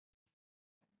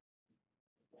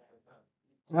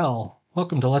Well,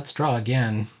 welcome to Let's Draw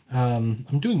again.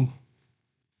 I'm doing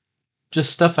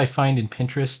just stuff I find in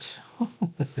Pinterest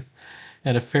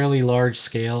at a fairly large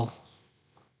scale.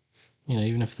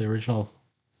 Even if the original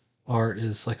art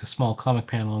is like a small comic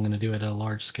panel, I'm going to do it at a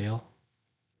large scale.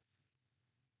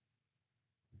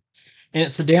 And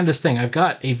it's the damnedest thing. I've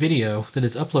got a video that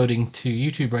is uploading to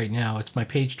YouTube right now. It's my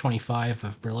page 25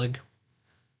 of Brillig.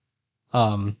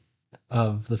 Um,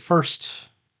 of the first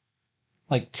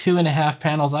like 2.5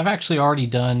 panels. I've actually already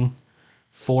done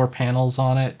 4 panels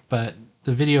on it, but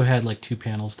the video had like 2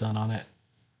 panels done on it.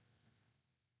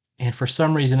 And for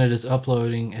some reason it is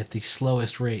uploading at the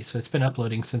slowest rate. So it's been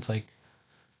uploading since like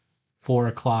 4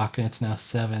 o'clock and it's now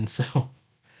 7. So,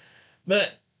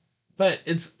 but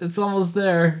it's almost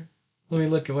there. Let me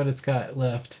look at what it's got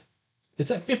left.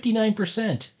 It's at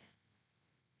 59%.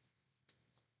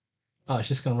 Oh, it's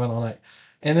just gonna run all night.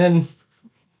 And then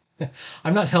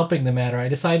I'm not helping the matter. I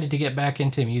decided to get back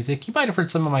into music. You might have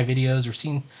heard some of my videos or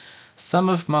seen some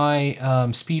of my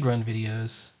speedrun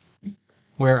videos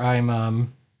where I'm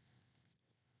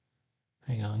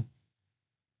hang on,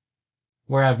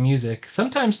 where I have music.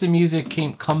 Sometimes the music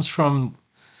comes from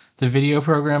the video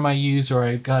program I use, or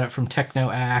I got it from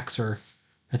Techno Axe, or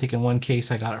I think in one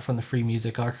case I got it from the Free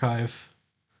Music Archive.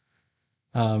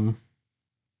 Um,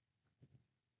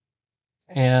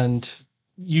 and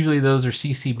usually those are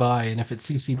CC BY, and if it's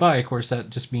CC BY, of course, that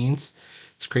just means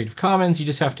it's Creative Commons. You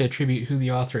just have to attribute who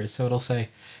the author is. So it'll say,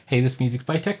 hey, this music's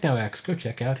by Techno Axe. Go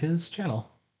check out his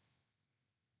channel.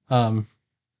 Um,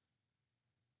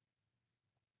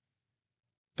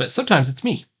 but sometimes it's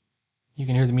me. You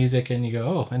can hear the music and you go,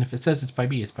 oh, and if it says it's by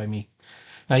me, it's by me.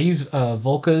 I use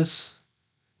Volcas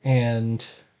and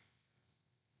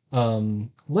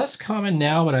less common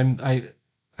now, but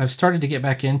I've started to get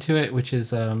back into it, which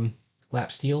is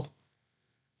lap steel,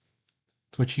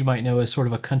 which you might know as sort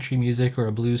of a country music or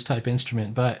a blues type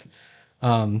instrument. But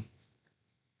um,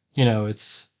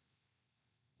 it's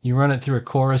you run it through a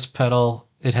chorus pedal.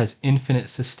 It has infinite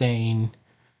sustain,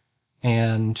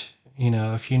 and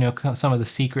if you know some of the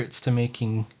secrets to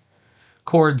making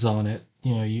chords on it,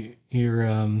 you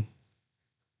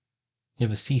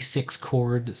have a C6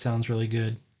 chord that sounds really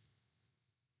good.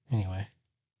 Anyway.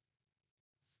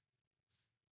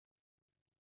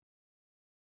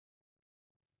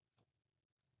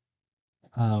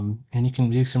 And you can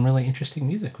do some really interesting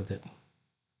music with it.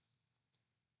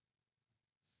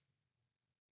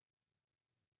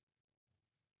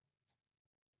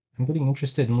 I'm getting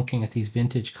interested in looking at these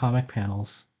vintage comic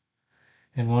panels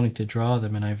and wanting to draw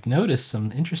them, and I've noticed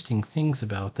some interesting things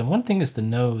about them. One thing is the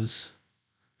nose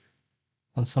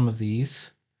on some of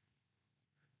these.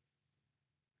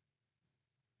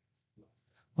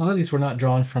 A lot of these were not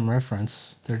drawn from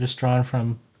reference. They're just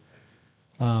drawn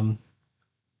um,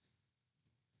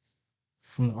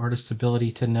 from the artist's ability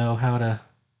to know how to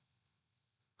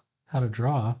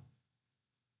draw.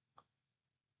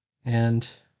 And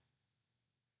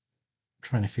I'm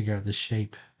trying to figure out the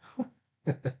shape.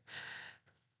 I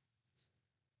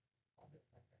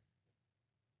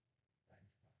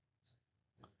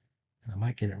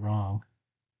might get it wrong.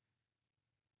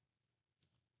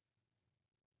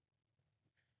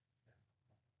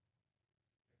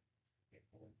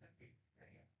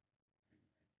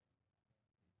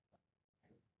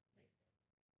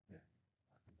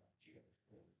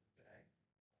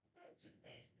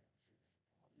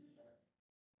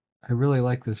 I really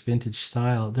like this vintage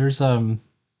style. There's to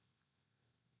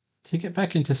get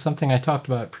back into something I talked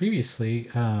about previously,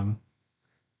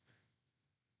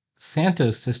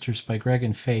 Santos Sisters by Greg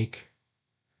and Fake,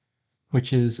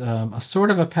 which is a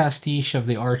sort of a pastiche of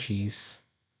the Archies,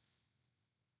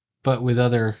 but with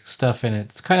other stuff in it.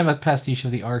 It's kind of a pastiche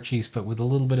of the Archies, but with a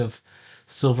little bit of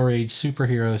Silver Age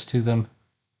superheroes to them.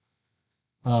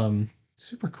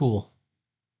 Super cool.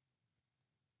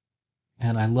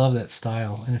 And I love that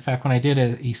style. And in fact, when I did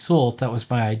a Iseult, that was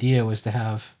my idea, was to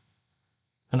have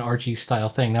an Archie style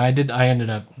thing. Now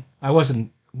I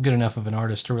wasn't good enough of an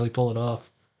artist to really pull it off.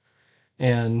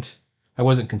 And I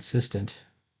wasn't consistent.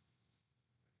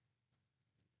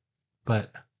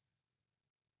 But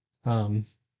um,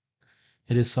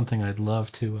 it is something I'd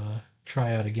love to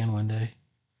try out again one day.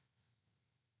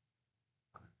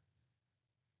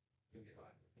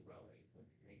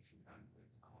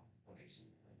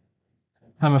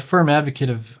 I'm a firm advocate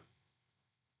of,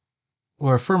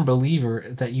 or a firm believer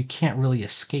that you can't really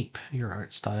escape your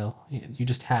art style. You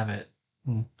just have it.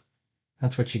 And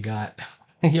that's what you got.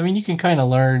 I mean, you can kind of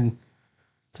learn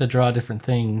to draw different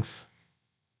things,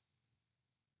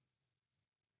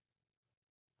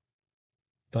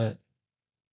 but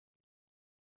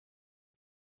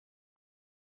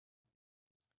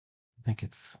I think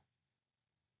it's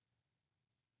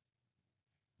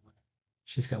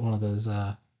she's got one of those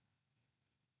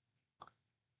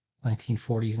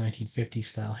 1940s, 1950s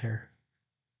style hair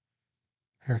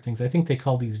things. I think they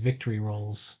call these victory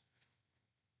rolls.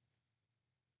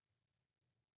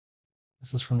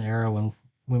 This is from the era when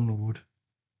women would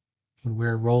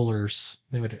wear rollers.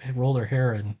 They would roll their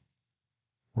hair in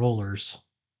rollers.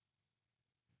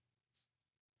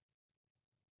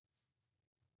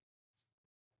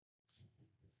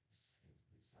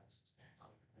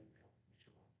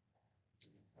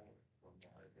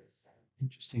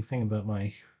 Interesting thing about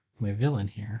my villain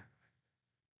here.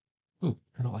 Ooh,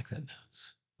 I don't like that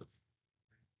nose.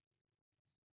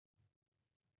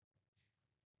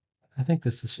 I think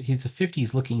he's a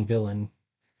 50s looking villain.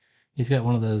 He's got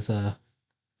one of those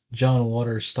John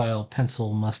Waters style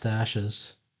pencil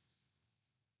mustaches.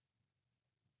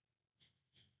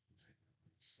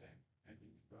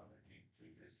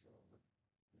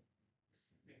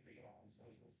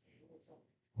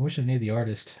 I wish I knew the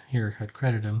artist here. I'd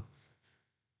credit him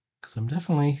because I'm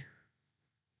definitely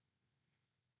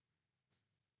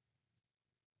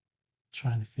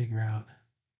trying to figure out.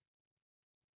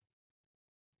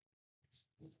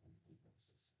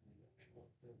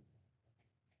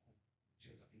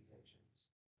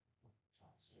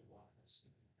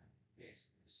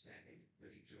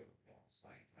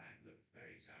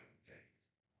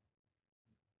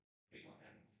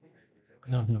 I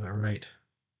don't have it right.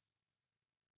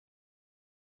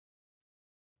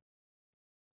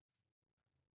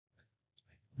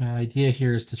 My idea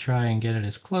here is to try and get it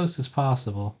as close as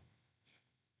possible.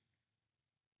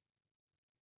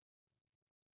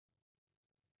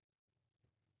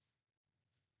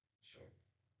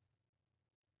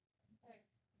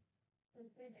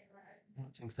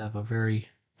 It seems to have a very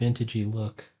vintagey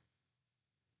look.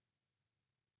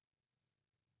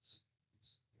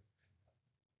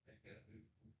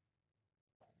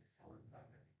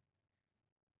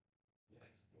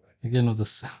 Again with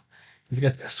this, he's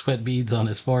got sweat beads on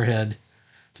his forehead,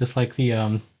 just like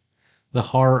the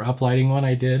horror uplighting one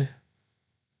I did.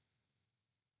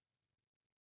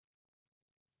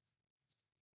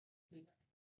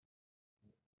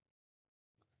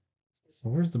 So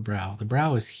where's the brow? The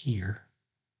brow is here.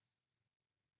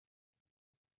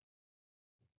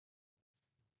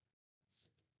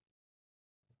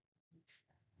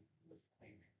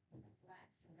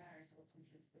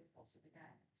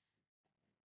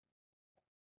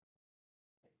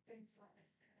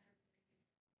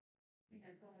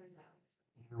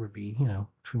 Here would be,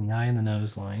 between the eye and the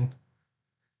nose line.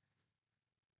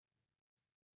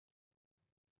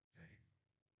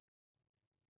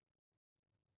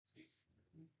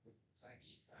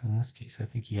 In this case, I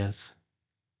think he has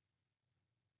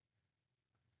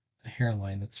a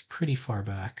hairline that's pretty far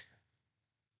back.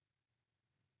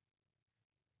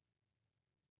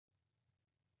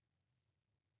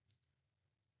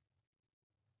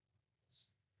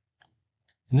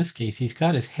 In this case, he's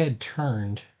got his head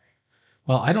turned.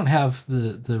 Well, I don't have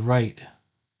the right.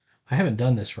 I haven't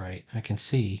done this right. I can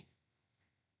see.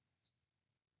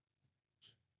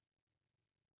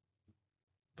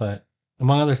 But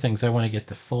among other things, I want to get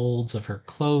the folds of her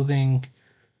clothing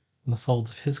and the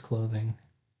folds of his clothing.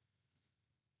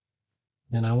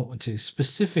 And I want to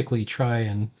specifically try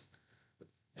and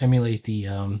emulate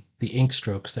the ink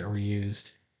strokes that were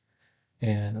used.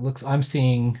 And it looks I'm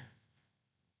seeing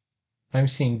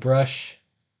brush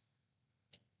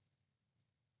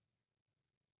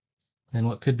and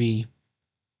what could be,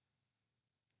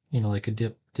 like a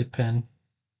dip pen.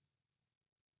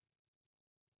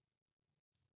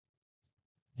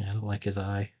 Yeah, I don't like his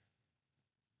eye.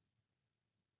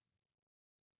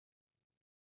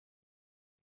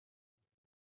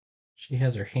 She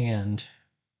has her hand.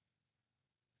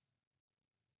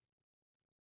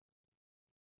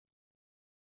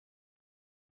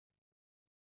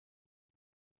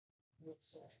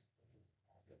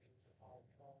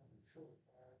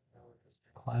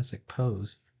 Classic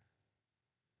pose.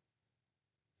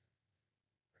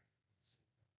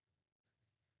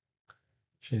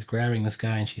 She's grabbing this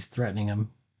guy and she's threatening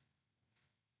him.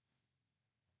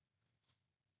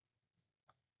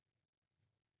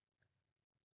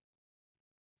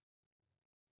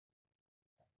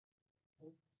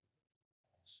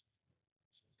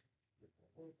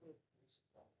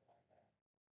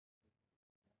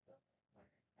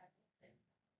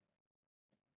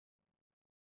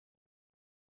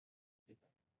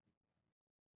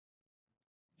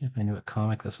 If I knew what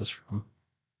comic this was from.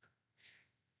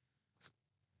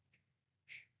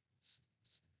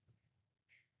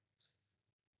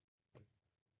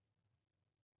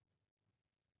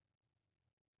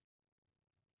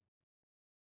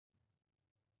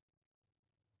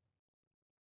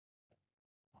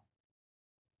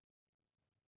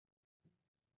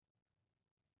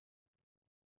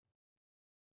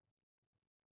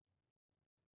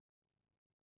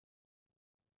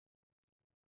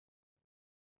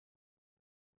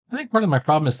 I think part of my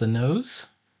problem is the nose.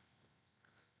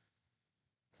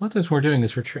 What is we're doing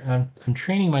is I'm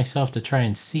training myself to try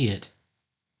and see it.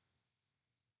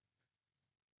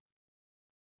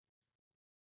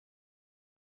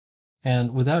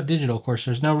 And without digital, of course,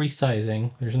 there's no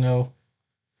resizing. There's no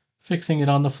fixing it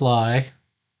on the fly.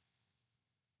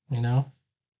 You know,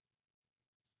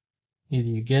 either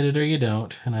you get it or you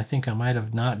don't. And I think I might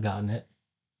have not gotten it,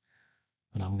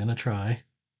 but I'm gonna try.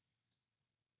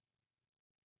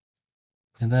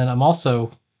 And then I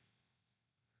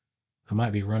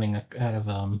might be running out of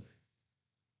I'm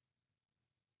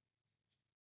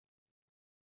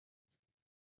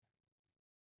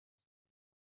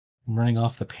running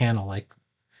off the panel. Like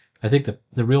I think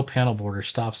the real panel border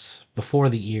stops before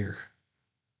the ear.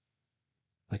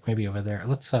 Like maybe over there.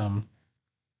 Let's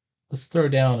throw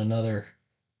down another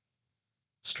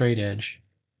straight edge.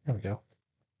 There we go.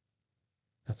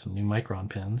 Got some new micron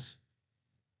pins.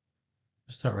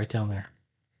 Just start right down there.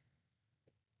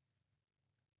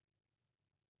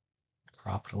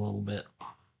 Crop it a little bit.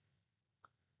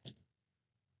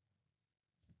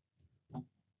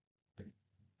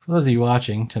 For those of you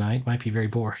watching tonight, might be very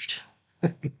bored.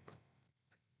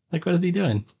 Like, what is he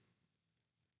doing?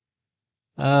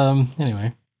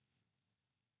 Anyway,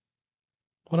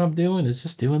 what I'm doing is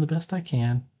just doing the best I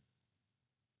can.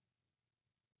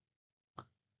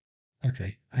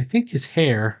 Okay, I think his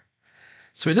hair.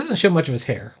 So it doesn't show much of his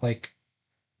hair. Like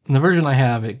in the version I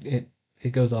have, it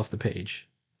goes off the page.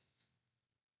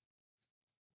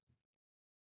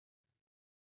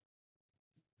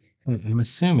 I'm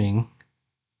assuming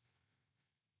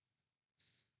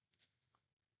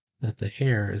that the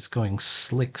hair is going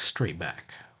slick straight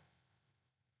back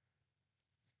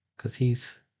because he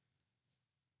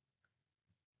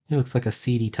looks like a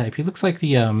seedy type. He looks like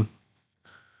the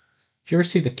If you ever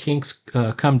see the Kinks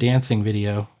 "Come Dancing"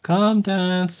 video, "Come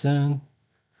Dancing,"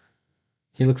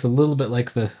 he looks a little bit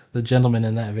like the gentleman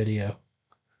in that video.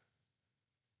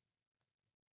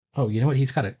 Oh, you know what?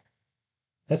 He's got a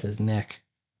that's his neck.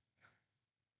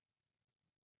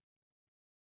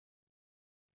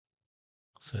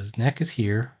 So his neck is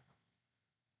here.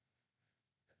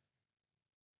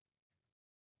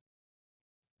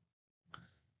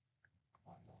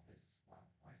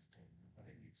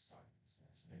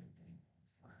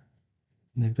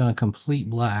 And they've gone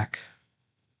complete black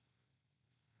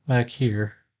back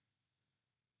here.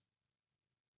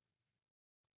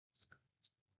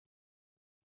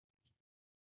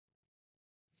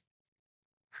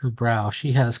 Her brow,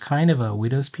 she has kind of a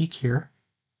widow's peak here.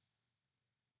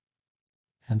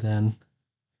 And then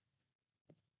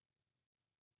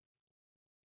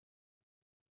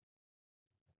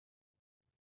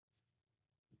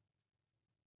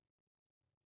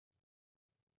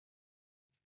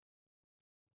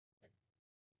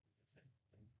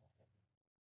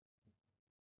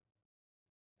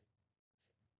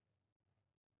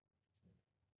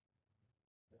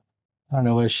I don't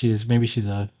know what she is. Maybe she's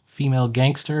a female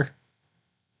gangster,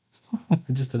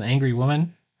 just an angry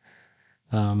woman.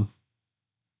 Um,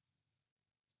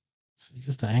 she's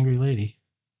just an angry lady.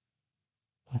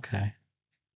 Okay,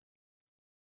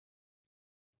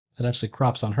 that actually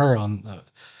crops on her on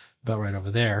about right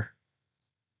over there.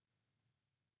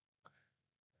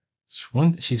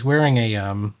 She's wearing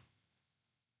a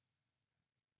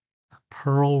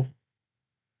pearl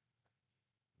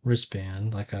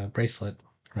wristband, like a bracelet,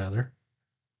 rather.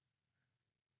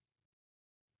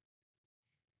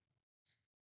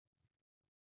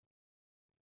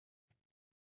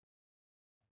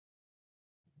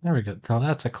 There we go. Now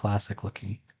that's a classic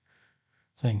looking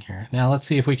thing here. Now let's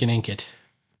see if we can ink it.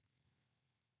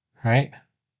 All right.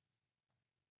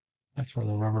 That's where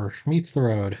the rubber meets the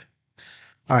road.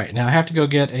 All right. Now I have to go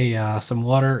get some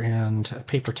water and a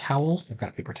paper towel. I've got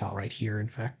a paper towel right here, in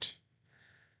fact.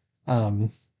 Um,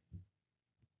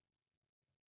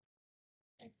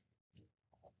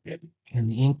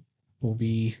 and the ink will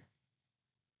be.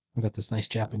 I've got this nice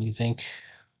Japanese ink.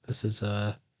 This is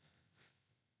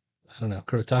I don't know,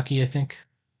 Kurotaki, I think.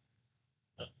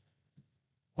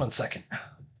 1 second.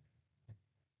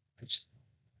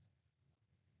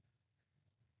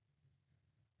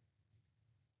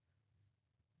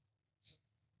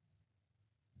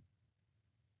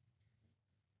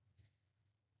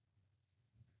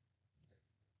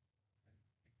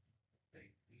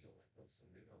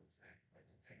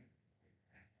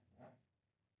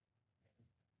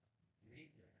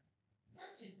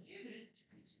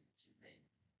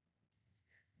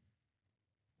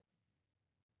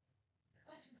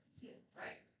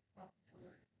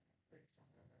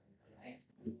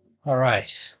 All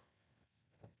right.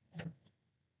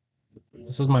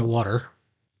 This is my water.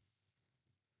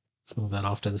 Let's move that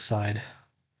off to the side.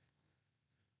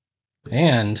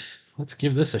 And let's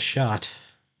give this a shot.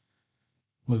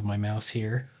 Move my mouse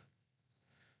here.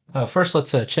 First,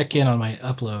 let's check in on my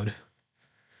upload,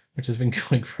 which has been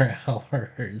going for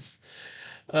hours.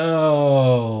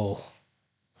 Oh.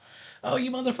 Oh, you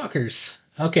motherfuckers.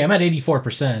 Okay, I'm at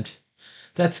 84%.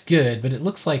 That's good, but it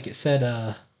looks like it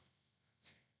said,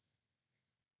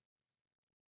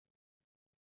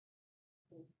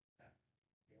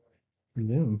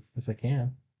 resume, if I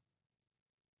can.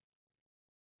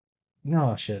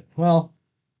 Oh, shit. Well,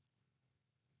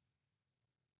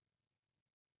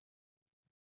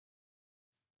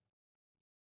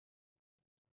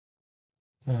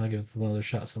 I'll give it another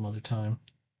shot some other time.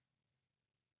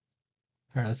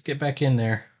 All right, let's get back in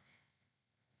there.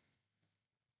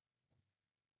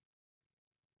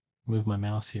 Move my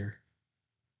mouse here.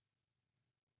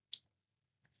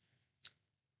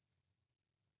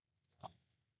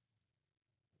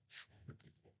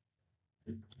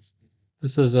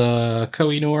 This is a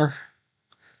Koh-i-Noor.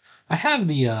 I have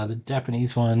the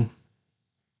Japanese one,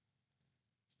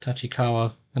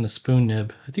 Tachikawa, and a spoon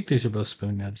nib. I think these are both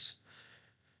spoon nibs.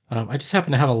 I just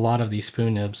happen to have a lot of these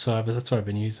spoon nibs, so that's what I've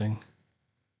been using.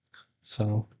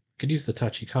 So I could use the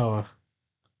Tachikawa.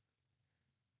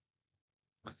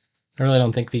 I really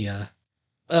don't think the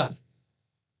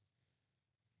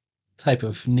type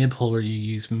of nib holder you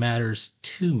use matters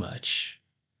too much.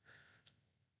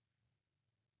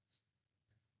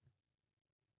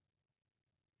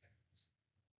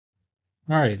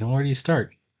 All right, then where do you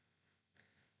start?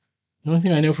 The only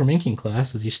thing I know from inking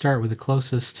class is you start with the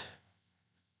closest.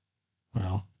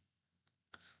 Well,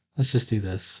 let's just do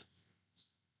this.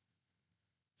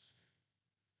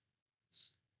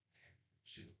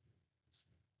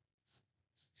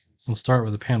 We'll start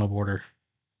with a panel border.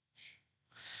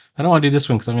 I don't want to do this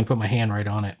one because I'm going to put my hand right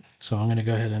on it. So I'm going to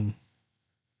go ahead and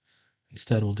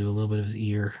instead we'll do a little bit of his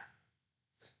ear.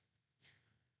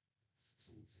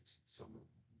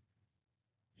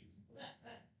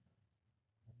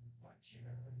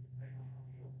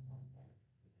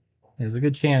 There's a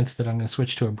good chance that I'm going to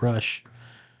switch to a brush.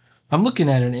 I'm looking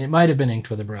at it, and it might have been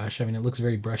inked with a brush. I mean, it looks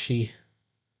very brushy.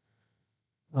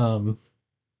 You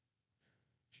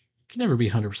can never be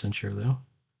 100% sure, though.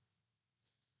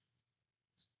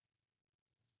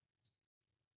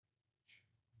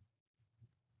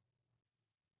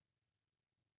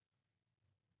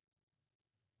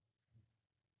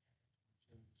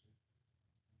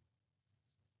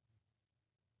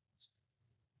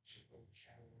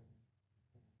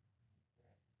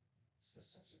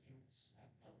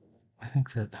 I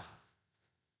think that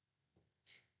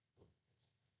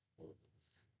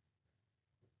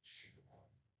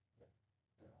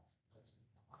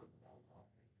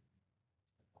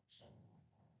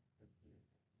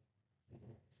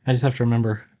I just have to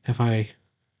remember if I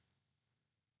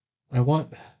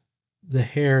want the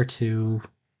hair to,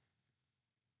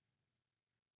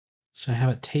 should I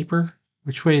have it taper?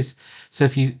 Which way is, so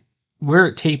if you, where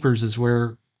it tapers is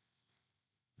where,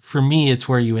 for me, it's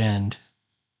where you end,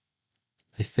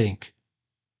 I think.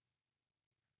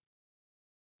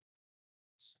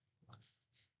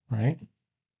 Right?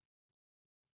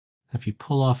 If you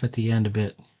pull off at the end a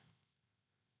bit,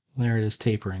 there it is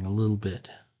tapering a little bit.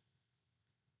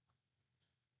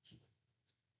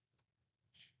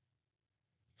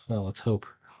 Well, let's hope.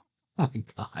 Oh my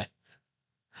God.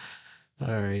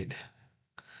 All right.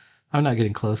 I'm not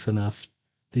getting close enough.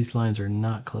 These lines are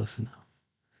not close enough.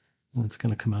 It's going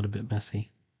to come out a bit messy.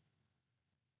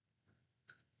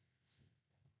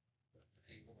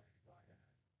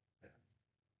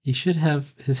 He should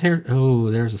have his hair. Oh,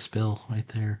 there's a spill right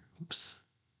there. Oops.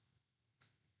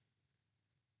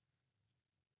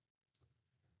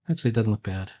 Actually, it doesn't look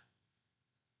bad.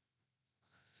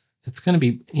 It's going to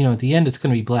be, at the end, it's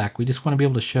going to be black. We just want to be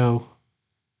able to show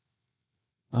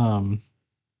um,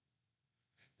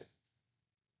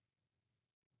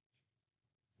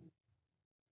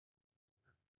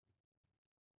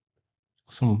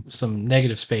 some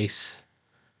negative space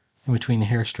in between the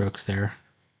hair strokes there.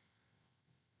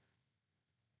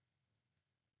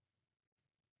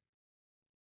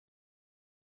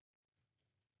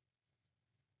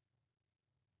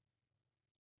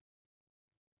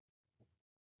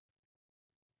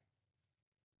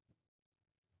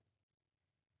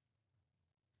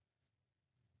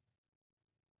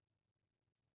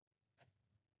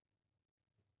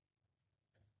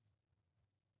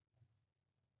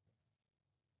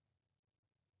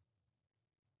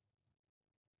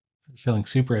 Feeling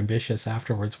super ambitious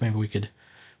afterwards. Maybe we could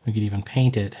even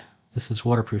paint it. This is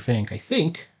waterproof ink, I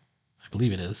think. I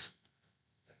believe it is.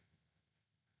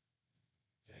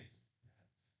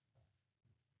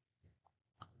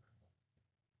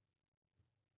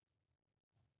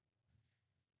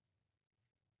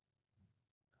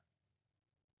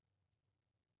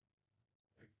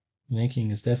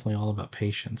 Inking is definitely all about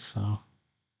patience, so. All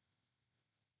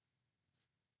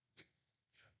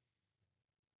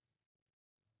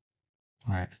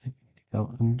right, I think we need to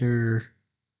go under.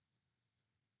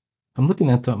 I'm looking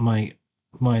at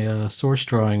my source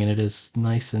drawing, and it is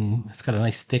nice, and it's got a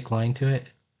nice thick line to it.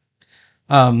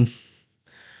 Um,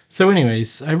 so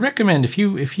anyways, I recommend if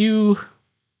you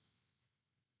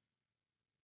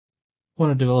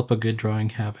want to develop a good drawing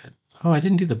habit. Oh, I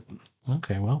didn't do the.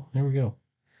 Okay, well, there we go.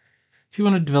 If you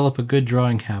want to develop a good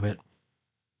drawing habit,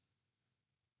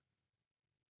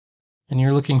 and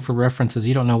you're looking for references,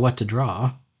 you don't know what to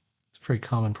draw. It's a very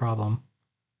common problem.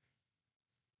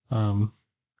 Um,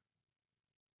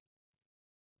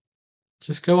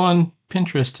 just go on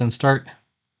Pinterest and start,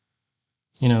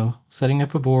 setting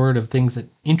up a board of things that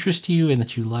interest you and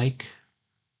that you like,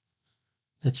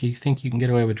 that you think you can get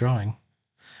away with drawing.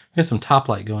 We got some top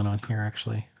light going on here,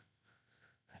 actually.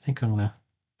 I think I'm gonna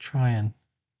try and.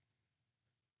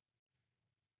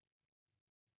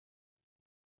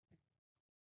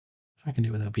 If I can do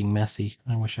it without being messy,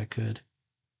 I wish I could.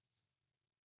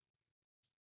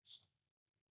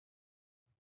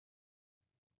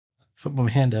 If I put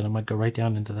my hand down, I might go right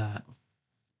down into that.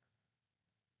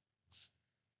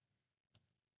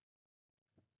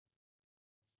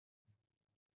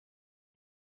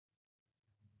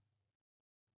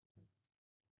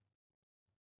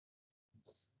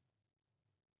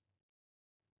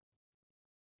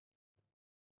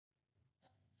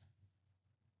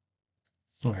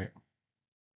 All right.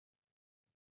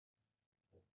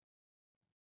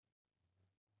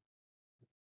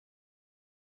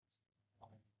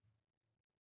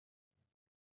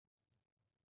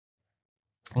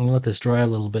 I'm gonna let this dry a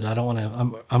little bit. I don't want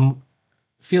to. I'm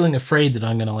feeling afraid that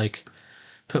I'm gonna like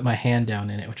put my hand down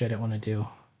in it, which I don't want to do.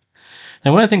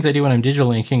 And one of the things I do when I'm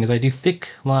digital inking is I do thick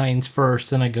lines first,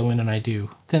 then I go in and I do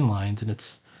thin lines,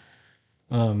 and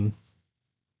um,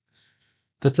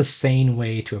 that's a sane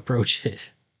way to approach it.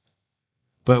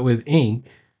 But with ink,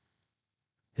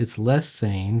 it's less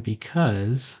sane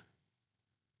because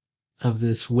of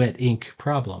this wet ink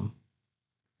problem.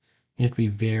 You have to be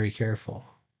very careful.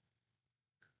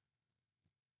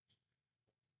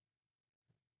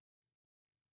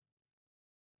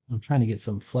 I'm trying to get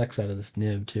some flex out of this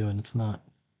nib too, and it's not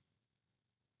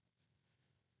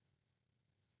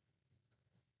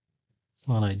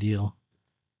ideal.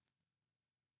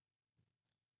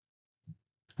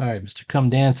 All right, Mr. Come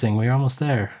Dancing, we're almost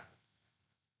there.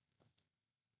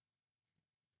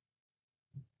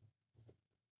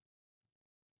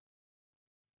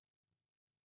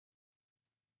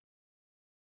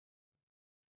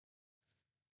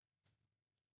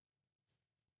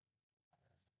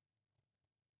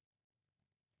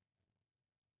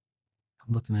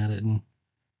 I'm looking at it, and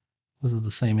this is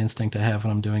the same instinct I have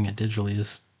when I'm doing it digitally: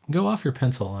 is go off your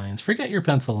pencil lines. Forget your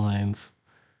pencil lines.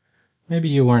 Maybe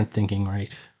you weren't thinking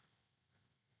right.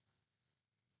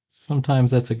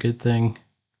 Sometimes that's a good thing.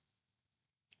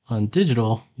 On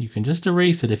digital, you can just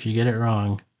erase it if you get it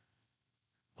wrong.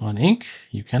 On ink,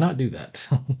 you cannot do that.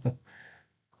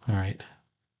 All right.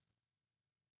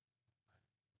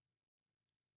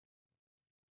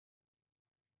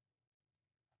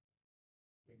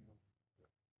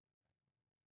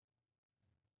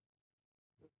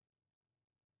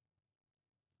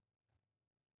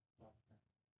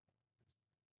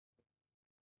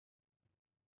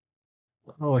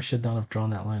 Oh, I should not have drawn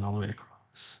that line all the way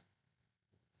across.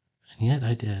 And yet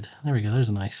I did. There we go. There's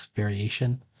a nice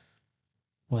variation.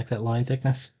 I like that line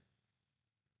thickness.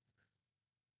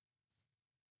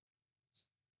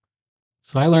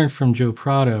 So I learned from Joe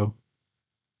Prado,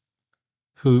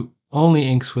 who only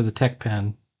inks with a tech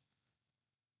pen.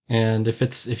 And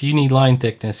if you need line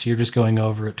thickness, you're just going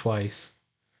over it twice,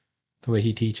 the way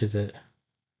he teaches it.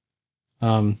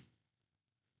 Um,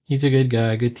 he's a good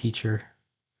guy, good teacher.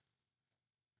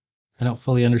 I don't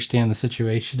fully understand the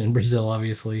situation in Brazil,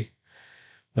 obviously,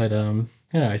 but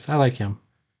anyways, I like him.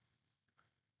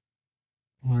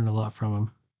 I learned a lot from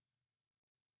him.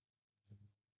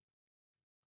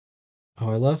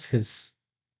 Oh, I love his.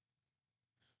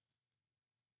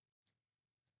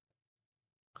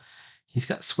 He's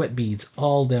got sweat beads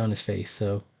all down his face,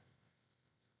 so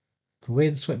the way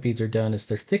the sweat beads are done is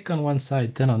they're thick on one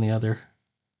side, thin on the other.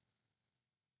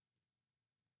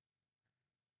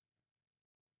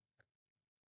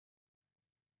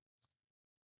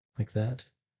 Like that.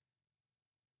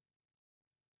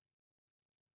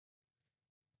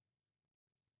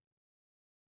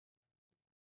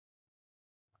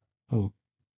 Oh,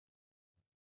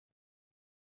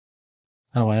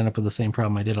 I don't want to end up with the same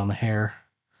problem I did on the hair,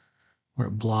 where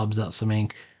it blobs out some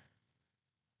ink.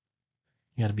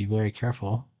 You got to be very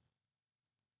careful.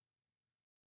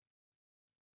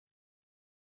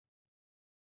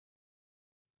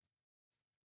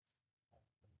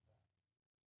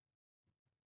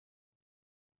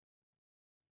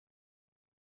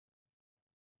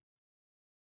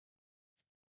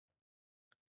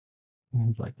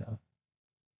 Like a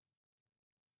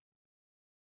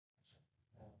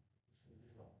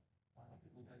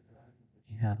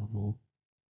he had a little.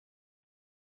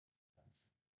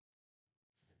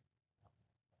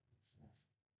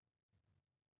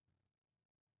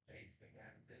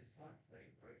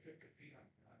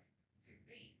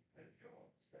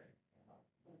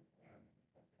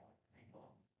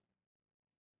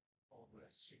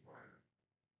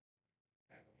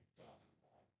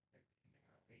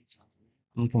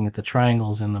 Looking at the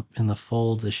triangles in the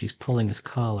folds as she's pulling his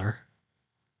collar.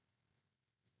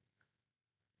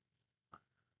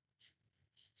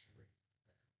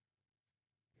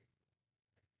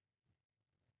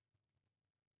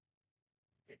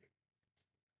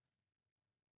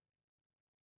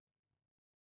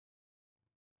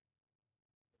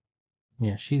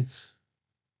 Yeah, she's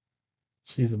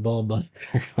a ball butt.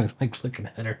 I like looking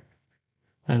at her.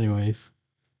 Anyways,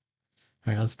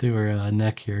 all right, let's do her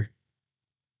neck here.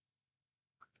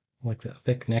 I like that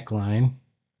thick neckline.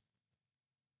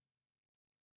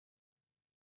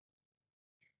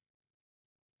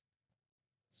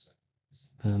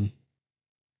 Then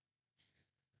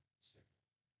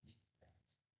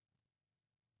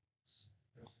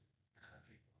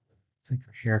I think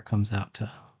her hair comes out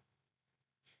to.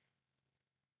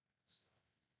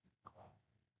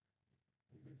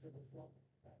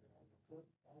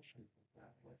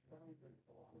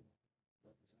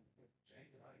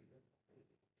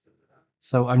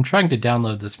 So I'm trying to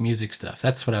download this music stuff.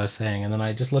 That's what I was saying, and then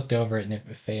I just looked over it and it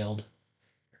failed.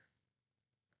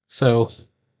 So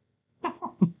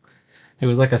it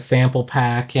was like a sample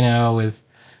pack, with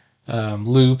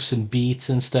loops and beats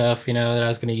and stuff, that I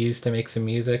was going to use to make some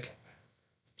music.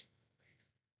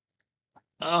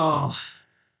 Oh,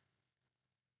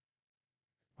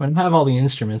 when I have all the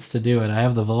instruments to do it, I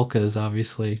have the Volcas,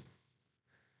 obviously.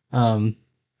 Um,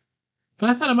 but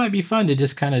I thought it might be fun to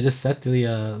just kind of just set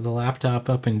the laptop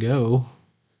up and go,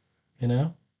 you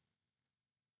know.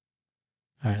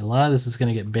 All right, a lot of this is going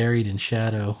to get buried in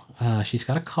shadow. She's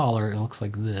got a collar. It looks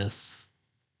like this,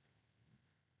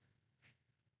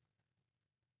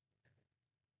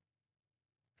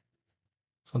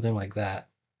 something like that.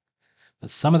 But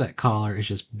some of that collar is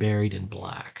just buried in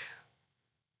black.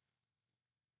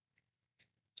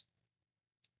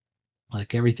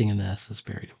 Like everything in this is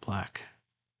buried in black.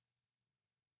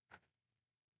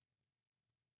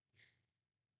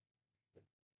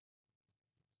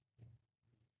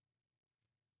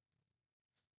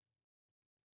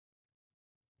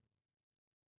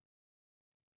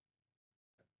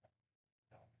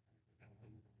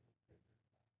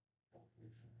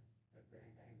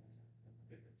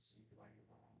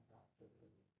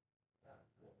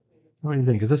 What do you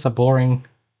think? Is this a boring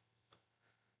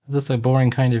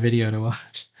kind of video to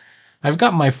watch? I've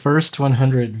got my first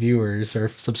 100 viewers, or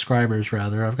subscribers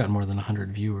rather. I've got more than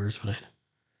 100 viewers, but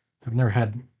I've never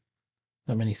had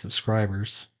that many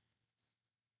subscribers.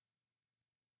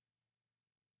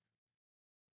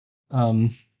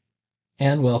 Um,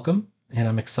 and welcome. And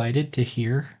I'm excited to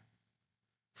hear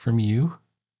from you.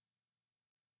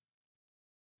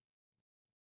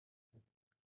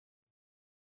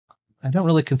 I don't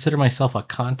really consider myself a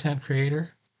content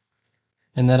creator,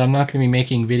 and that I'm not going to be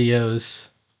making videos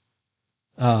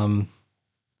um,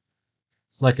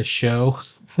 like a show.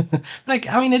 Like,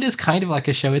 I mean, it is kind of like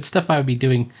a show. It's stuff I would be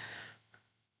doing.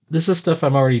 This is stuff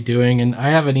I'm already doing, and I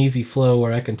have an easy flow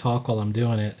where I can talk while I'm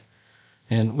doing it,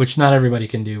 and which not everybody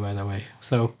can do, by the way.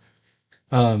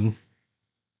 Um,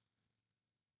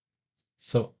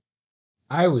 so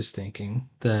I was thinking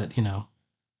that it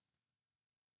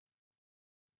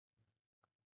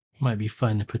might be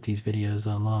fun to put these videos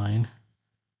online,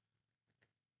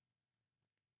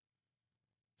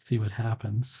 see what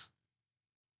happens.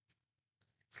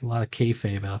 There's a lot of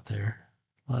kayfabe out there,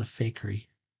 a lot of fakery.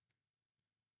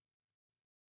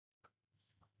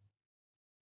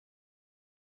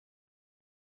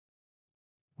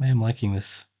 I am liking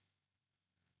this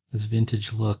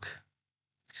vintage look.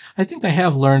 I think I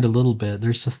have learned a little bit.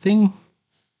 There's a thing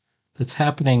that's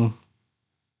happening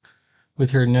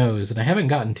with her nose, and I haven't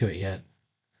gotten to it yet.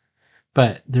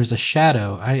 But there's a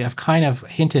shadow. I've kind of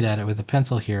hinted at it with a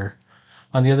pencil here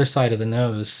on the other side of the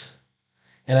nose.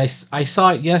 And I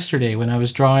saw it yesterday when I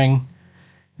was drawing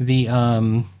the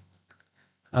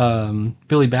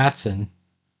Billy Batson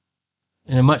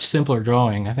in a much simpler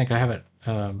drawing. I think I have it.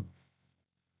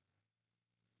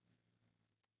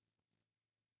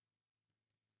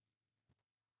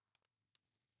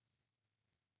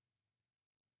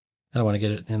 I don't want to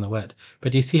get it in the wet.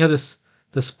 But do you see how this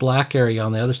black area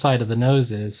on the other side of the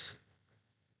nose is?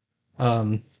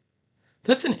 Um,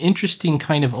 That's an interesting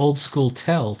kind of old school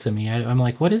tell to me. I'm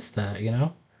like, what is that? You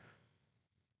know?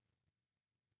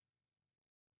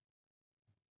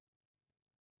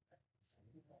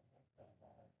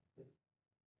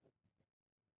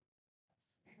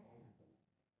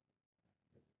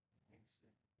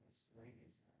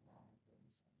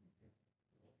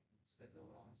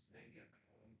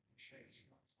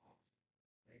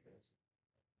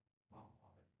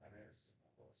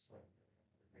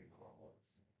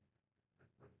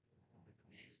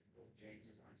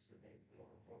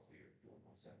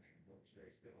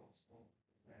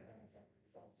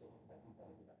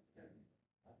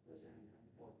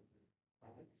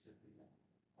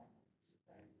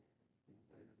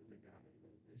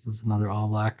 This is another all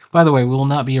black. By the way, we will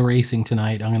not be erasing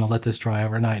tonight. I'm going to let this dry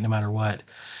overnight no matter what.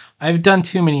 I've done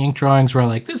too many ink drawings where I'm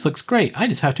like, this looks great. I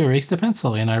just have to erase the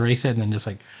pencil. And I erase it and then just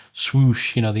like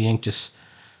swoosh, the ink just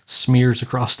smears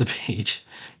across the page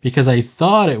because I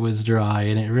thought it was dry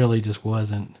and it really just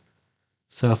wasn't.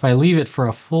 So if I leave it for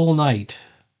a full night,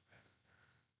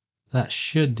 that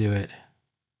should do it.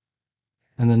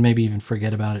 And then maybe even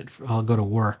forget about it. I'll go to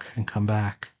work and come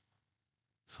back.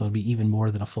 So it'll be even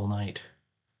more than a full night.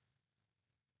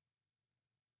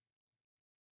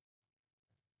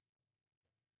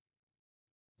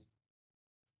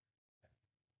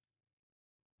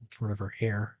 Sort of her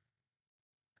hair.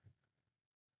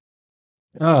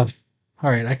 Oh, all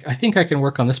right. I think I can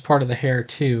work on this part of the hair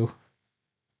too.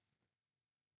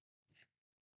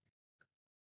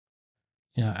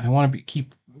 Yeah, I want to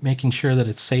keep making sure that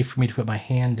it's safe for me to put my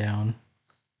hand down.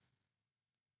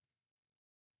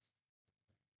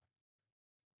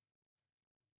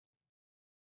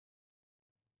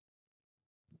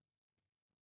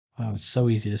 Wow, it's so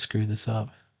easy to screw this up.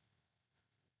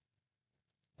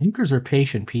 Inkers are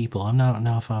patient people. I don't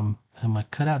know if am I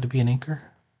cut out to be an inker?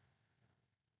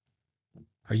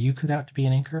 Are you cut out to be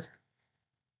an inker?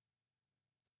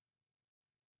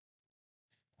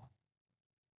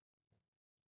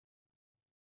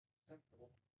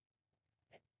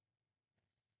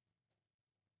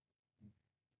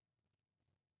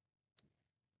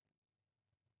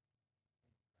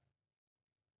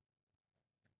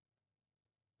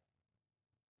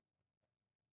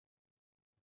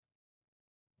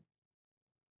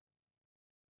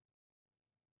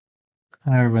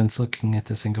 And everyone's looking at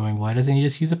this and going, why doesn't he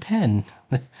just use a pen?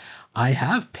 I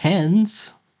have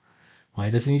pens. Why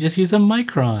doesn't he just use a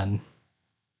micron?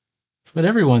 It's what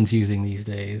everyone's using these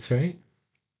days, right?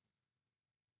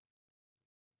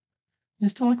 I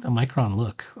just don't like the micron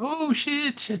look. Oh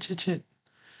shit.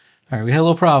 All right, we had a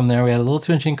little problem there. We had a little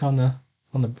too much ink on the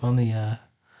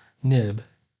nib.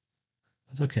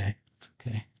 That's okay. It's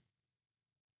okay.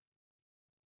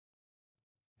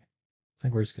 I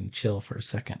think we're just gonna chill for a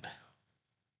second.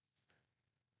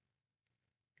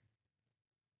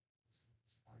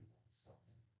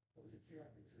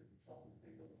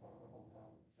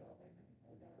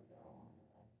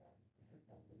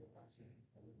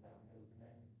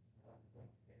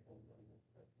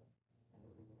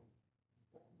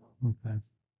 Okay.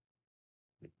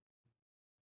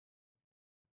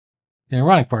 The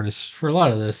ironic part is for a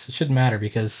lot of this, it shouldn't matter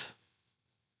because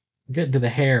we're getting to the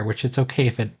hair, which it's okay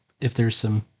if there's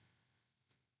some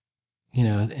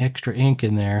extra ink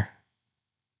in there.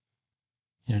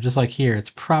 Just like here, it's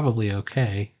probably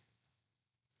okay.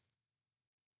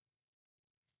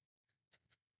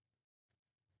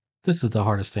 This is the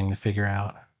hardest thing to figure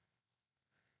out.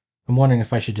 I'm wondering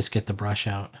if I should just get the brush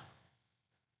out.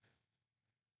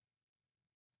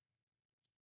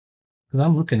 Because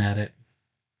I'm looking at it,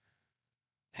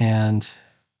 and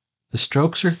the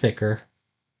strokes are thicker.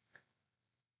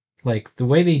 Like the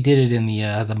way they did it in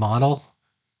the model,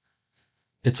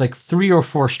 it's like 3 or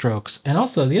 4 strokes. And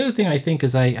also the other thing I think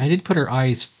is I didn't put her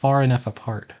eyes far enough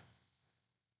apart.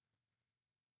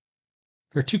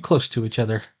 They're too close to each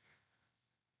other.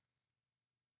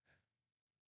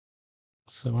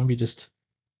 So maybe just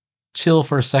chill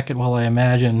for a second while I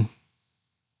imagine.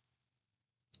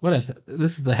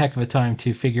 This is a heck of a time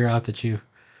to figure out that you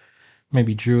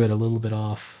maybe drew it a little bit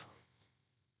off.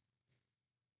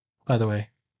 By the way,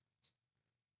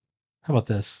 how about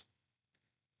this?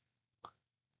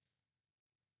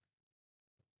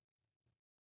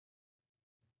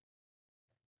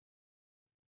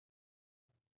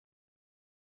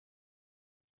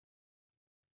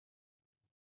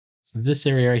 So this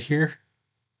area right here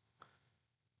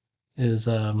is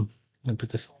I'm gonna put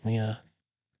this on the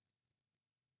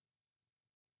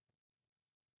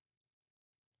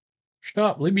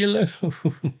stop, leave me alone.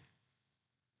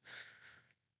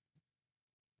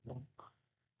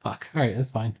 Fuck. All right,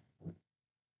 that's fine.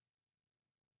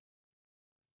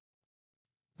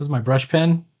 This is my brush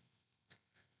pen.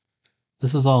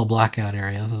 This is all blackout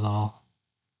area. This is all.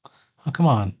 Oh, come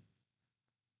on.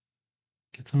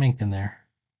 Get some ink in there.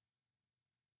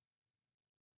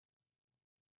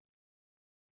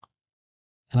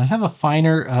 And I have a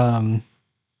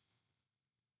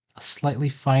slightly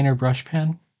finer brush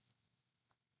pen.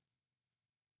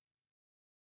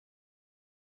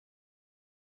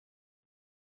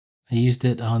 I used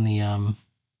it on the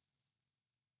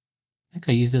I think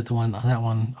I used it that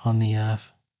one on the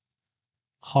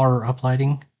horror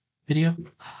uplighting video.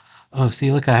 Oh,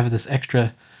 see, look, I have this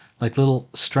extra like little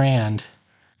strand,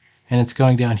 and it's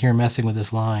going down here messing with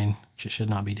this line, which it should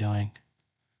not be doing.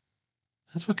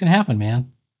 That's what can happen,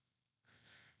 man,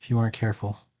 if you weren't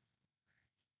careful.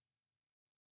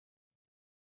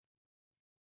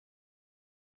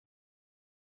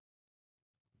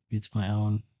 It's my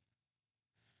own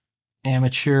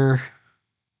amateur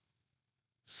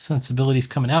sensibilities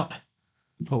coming out.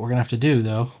 What we're gonna have to do,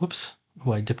 though. Whoops.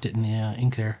 Oh, I dipped it in the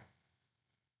ink there.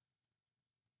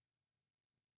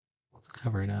 Let's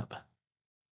cover it up.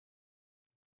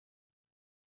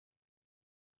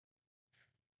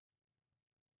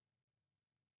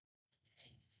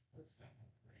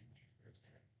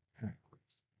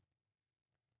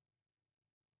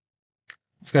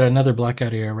 I've got another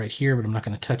blackout area right here, but I'm not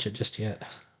going to touch it just yet.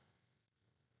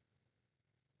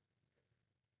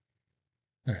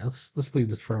 All right, let's leave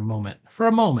this for a moment. For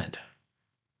a moment.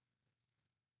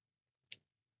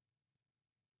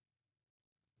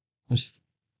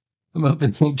 I'm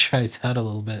hoping the ink dries out a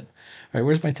little bit. All right,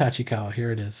 where's my Tachikawa?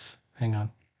 Here it is. Hang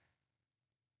on.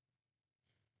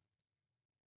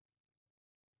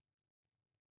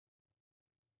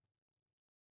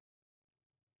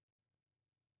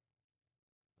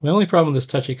 My only problem with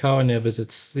this Tachikawa nib is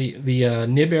it's the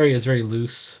nib area is very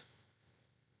loose.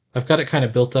 I've got it kind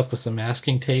of built up with some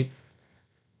masking tape,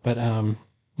 but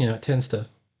you know, it tends to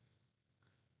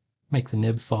make the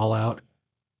nib fall out.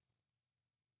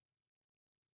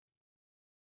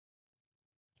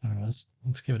 All right,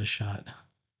 let's give it a shot.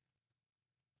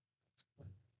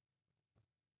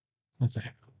 Okay.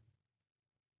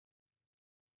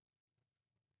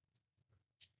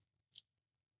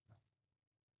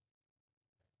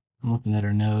 I'm looking at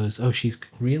her nose. Oh, she's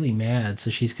really mad. So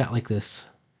she's got like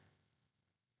this.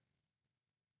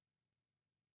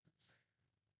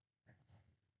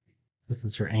 This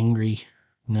is her angry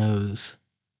nose.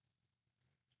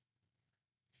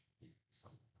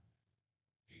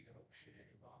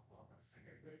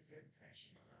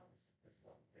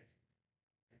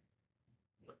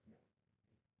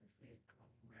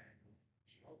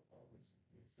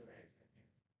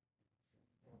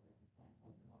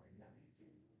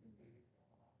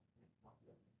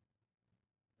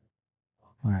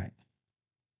 All right.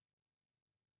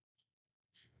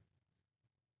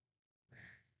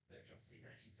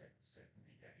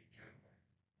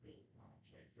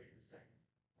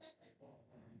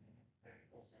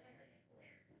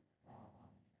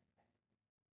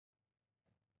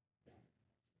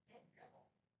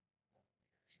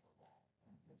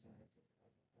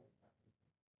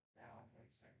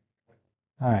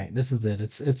 All right, this is it.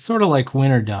 It's sort of like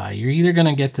win or die. You're either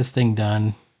gonna get this thing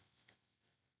done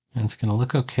and it's gonna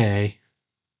look okay,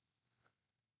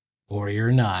 or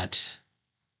you're not.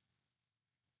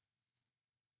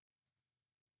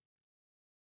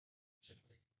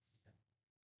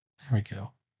 There we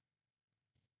go.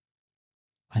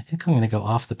 I think I'm gonna go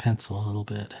off the pencil a little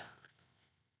bit.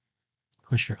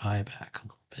 Push your eye back a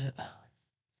little bit.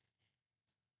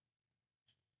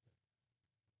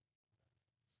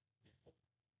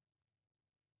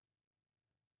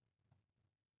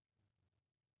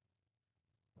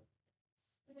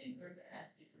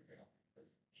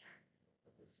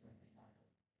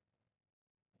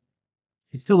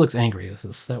 He still looks angry.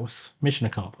 That was mission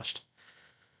accomplished.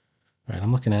 All right,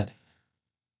 we're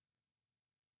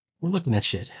looking at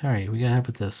shit. All right, we gotta have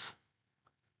with this.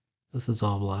 This is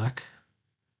all black.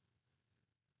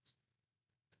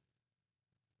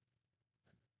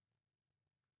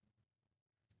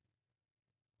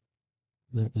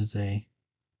 There is a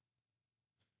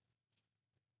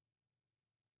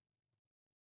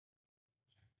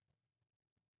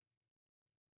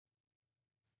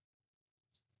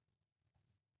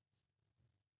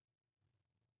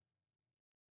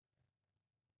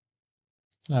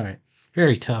all right,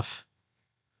 very tough.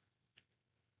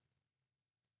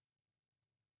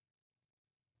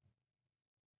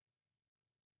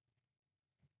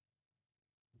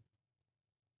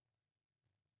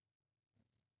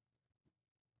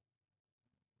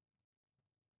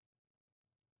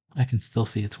 I can still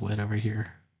see it's wet over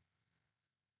here.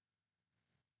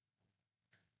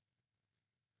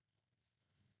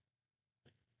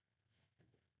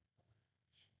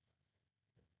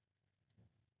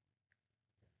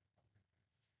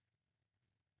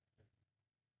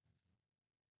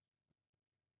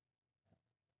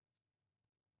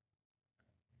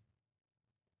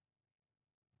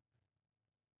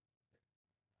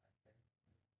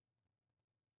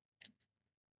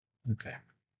 Okay.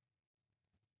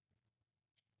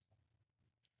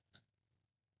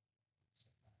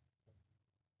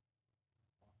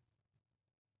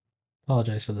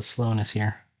 Apologize for the slowness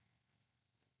here.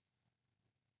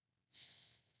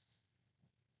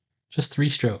 Just 3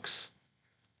 strokes.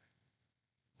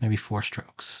 Maybe 4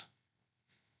 strokes.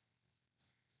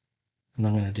 And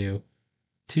I'm going to do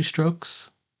 2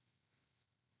 strokes.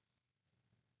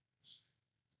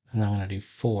 And then I'm going to do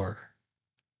 4.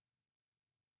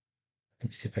 Let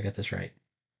me see if I get this right.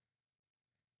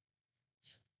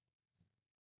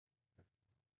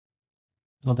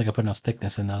 I don't think I put enough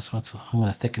thickness in those, so I'm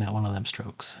going to thicken out one of them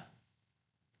strokes.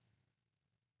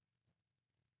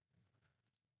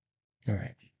 All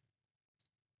right.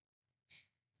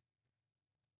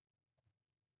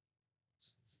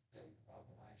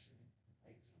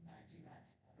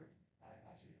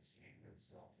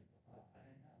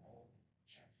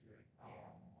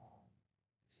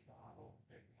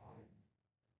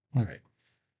 All right.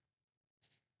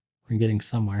 We're getting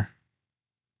somewhere.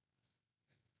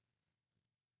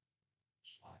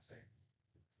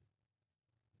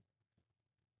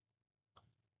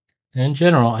 And in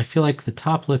general, I feel like the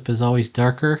top lip is always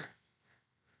darker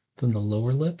than the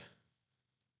lower lip.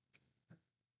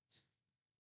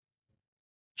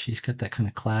 She's got that kind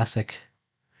of classic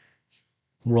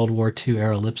World War II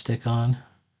era lipstick on.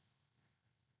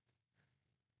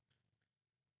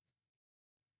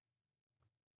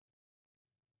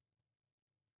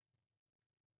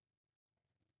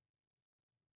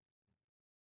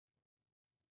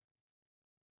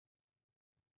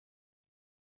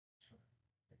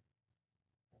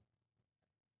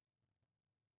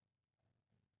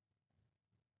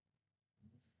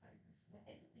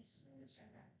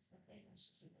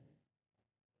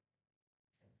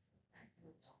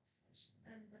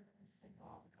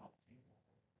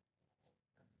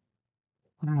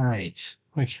 All right.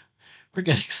 We're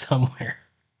getting somewhere.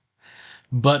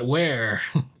 But where?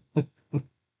 All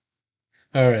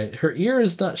right. Her ear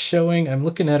is not showing. I'm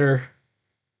looking at her.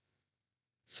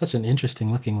 Such an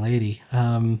interesting looking lady.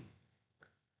 Okay.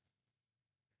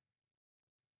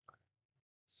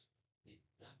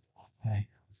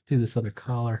 Let's do this other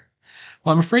collar.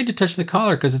 Well, I'm afraid to touch the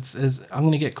collar because I'm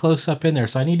going to get close up in there,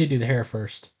 so I need to do the hair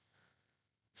first.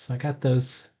 So I got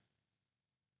those.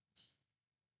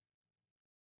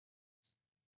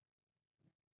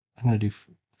 I'm going to do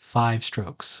 5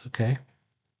 strokes, okay?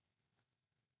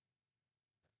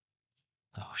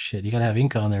 Oh shit, you got to have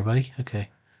ink on there, buddy.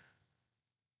 Okay.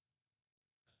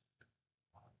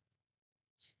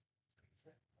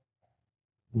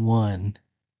 1,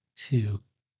 2,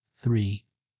 3,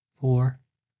 4,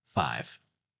 5.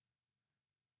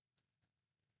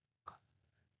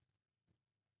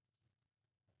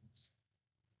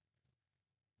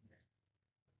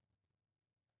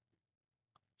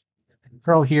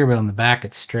 Curl here, but on the back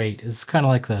it's straight. It's kind of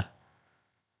like the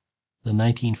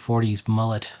 1940s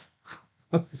mullet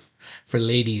for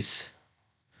ladies.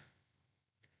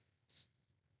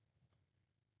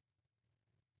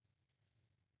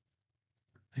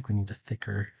 I think we need a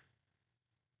thicker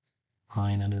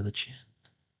line under the chin.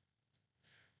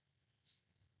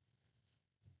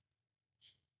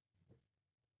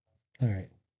 All right.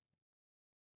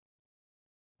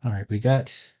 All right, we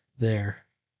got there.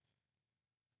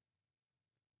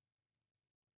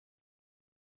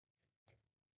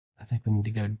 I think we need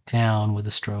to go down with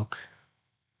the stroke.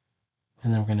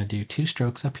 And then we're going to do 2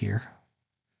 strokes up here.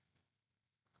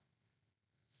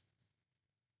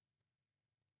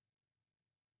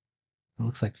 It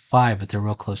looks like 5, but they're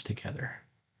real close together.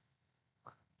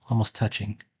 Almost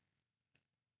touching.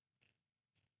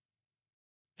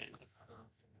 I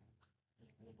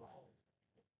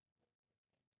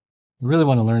really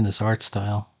want to learn this art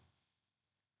style.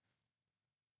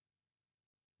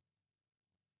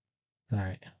 All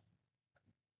right.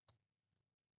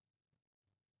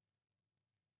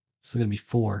 This is going to be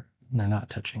 4, and they're not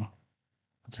touching.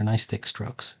 But they're nice thick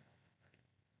strokes.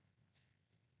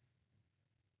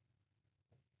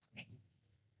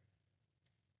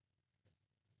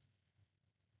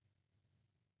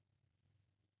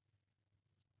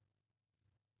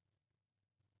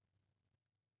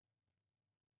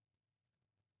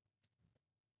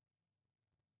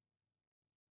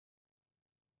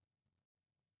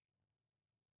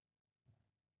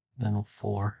 Then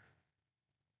 4.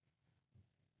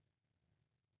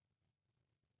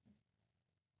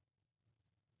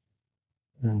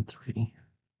 Then 3.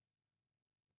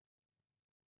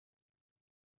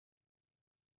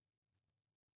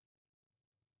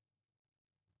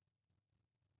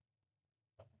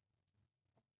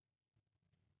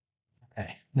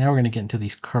 Okay, now we're going to get into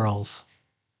these curls.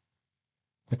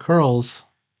 The curls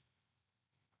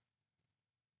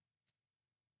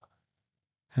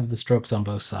have the strokes on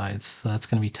both sides, so that's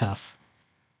going to be tough.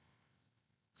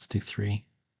 Let's do 3.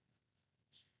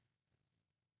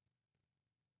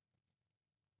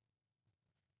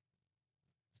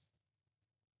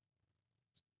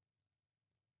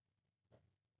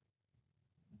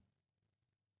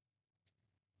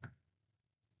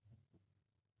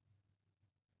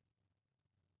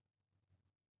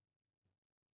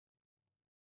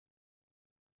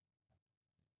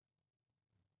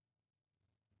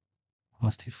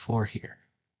 Let's do 4 here.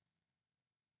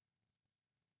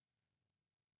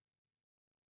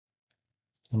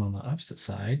 And on the opposite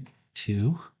side,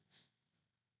 2,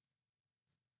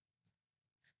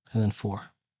 and then 4.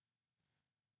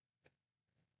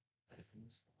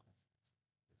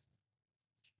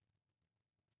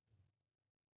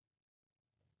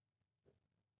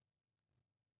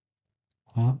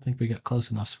 Well, I don't think we got close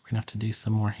enough, so we're going to have to do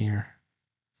some more here.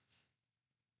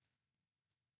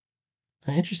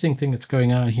 An interesting thing that's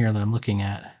going on here that I'm looking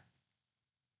at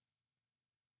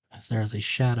is there's a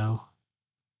shadow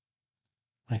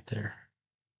right there.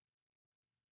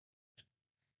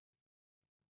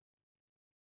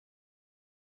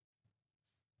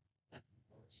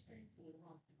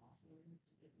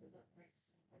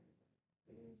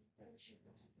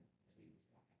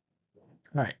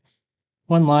 All right.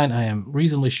 One line I am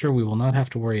reasonably sure we will not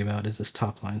have to worry about is this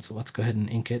top line, so let's go ahead and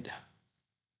ink it.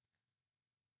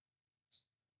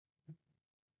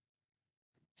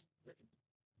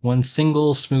 One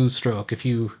single smooth stroke. If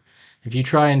you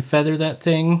try and feather that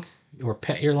thing or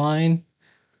pet your line,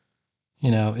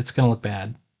 it's going to look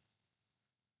bad.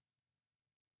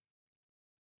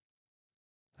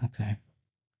 Okay.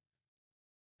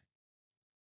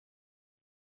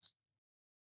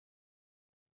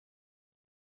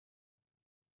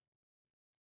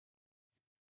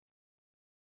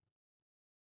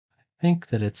 I think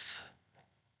that it's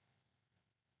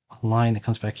a line that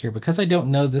comes back here. Because I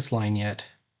don't know this line yet,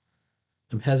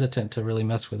 I'm hesitant to really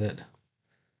mess with it.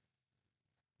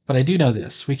 But I do know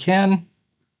this. We can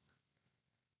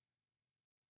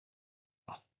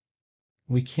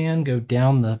go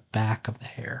down the back of the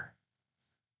hair.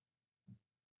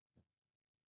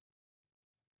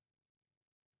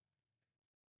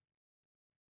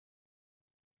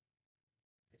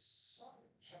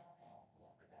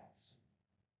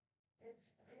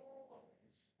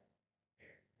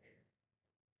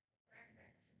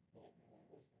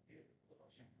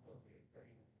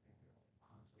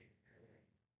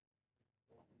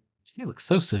 She looks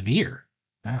so severe.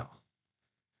 Wow.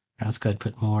 Now let's go ahead and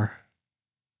put more.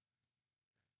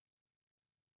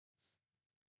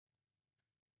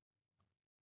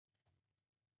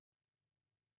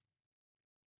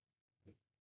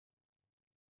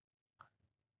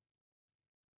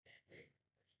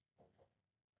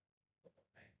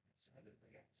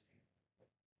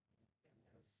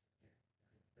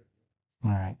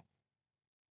 All right.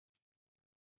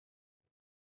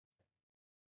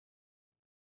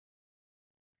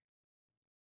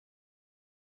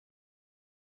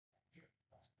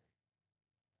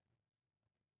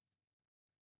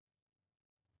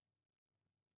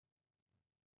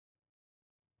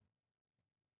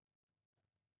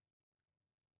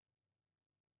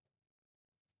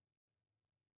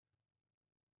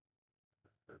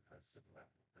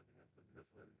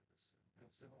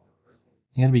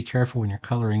 You gotta be careful when you're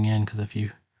coloring in, because if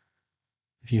you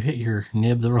hit your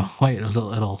nib the wrong way,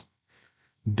 it'll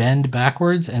bend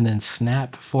backwards and then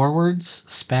snap forwards,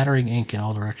 spattering ink in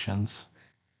all directions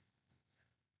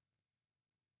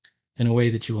in a way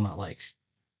that you will not like.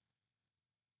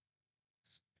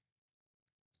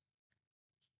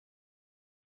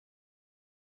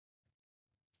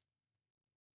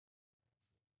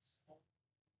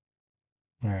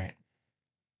 All right.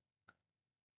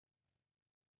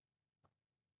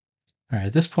 All right,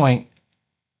 at this point,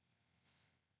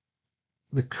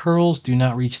 the curls do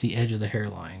not reach the edge of the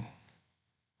hairline.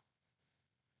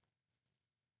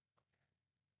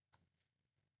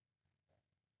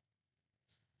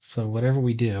 So whatever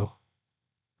we do,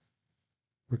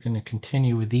 we're going to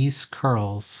continue with these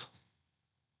curls.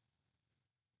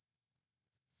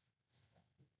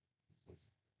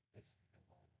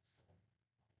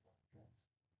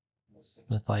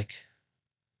 With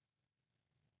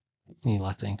need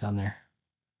lots of ink on there.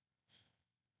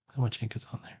 How much ink is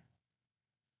on there?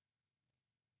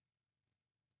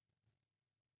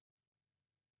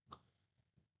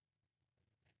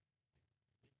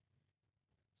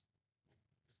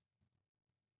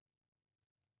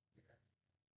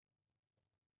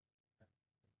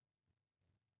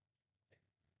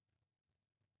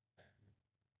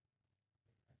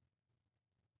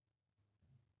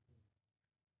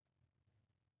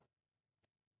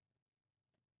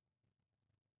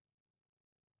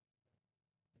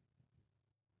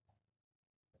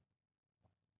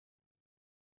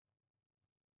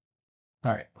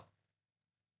 All right.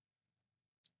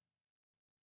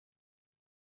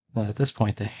 At this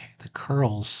point, the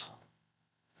curls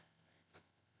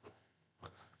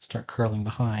start curling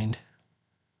behind.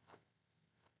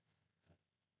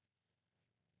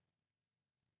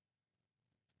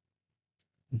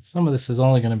 And some of this is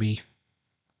only going to be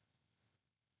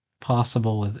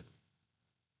possible with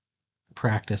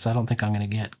practice. I don't think I'm going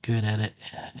to get good at it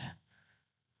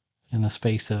in the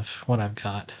space of what I've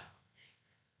got.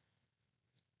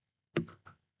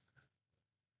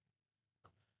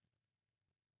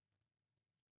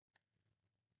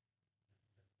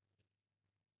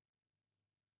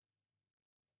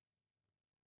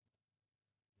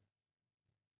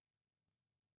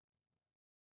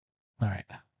 All right.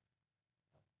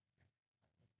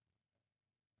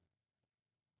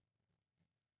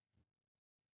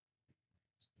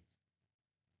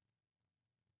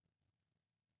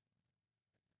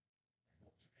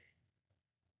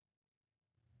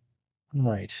 All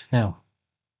right. Now,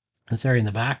 this area in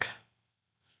the back,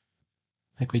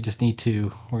 I think we just need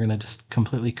to, we're going to just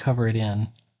completely cover it in.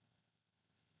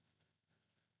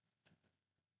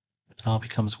 It all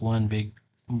becomes one big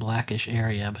blackish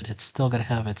area, but it's still going to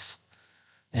have its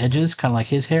edges, kind of like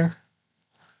his hair.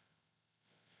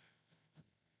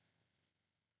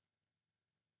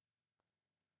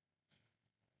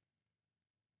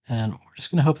 And we're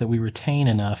just going to hope that we retain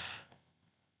enough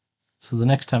so the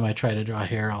next time I try to draw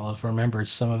hair, I'll have remembered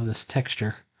some of this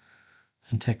texture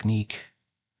and technique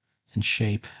and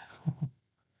shape. All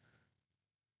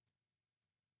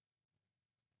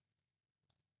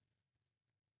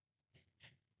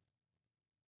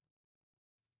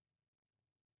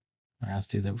right, let's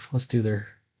do their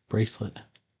bracelet.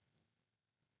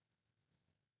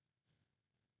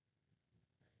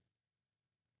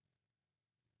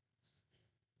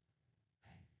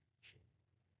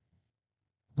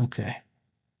 Okay.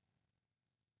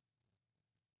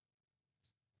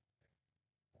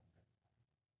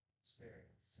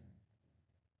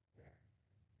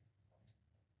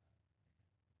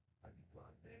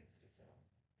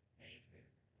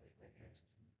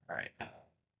 All right.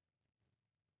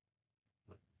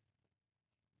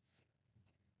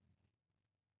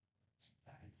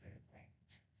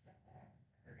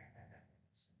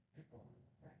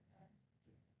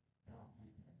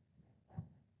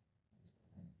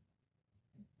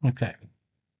 Okay.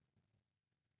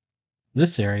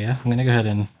 This area, I'm going to go ahead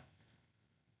and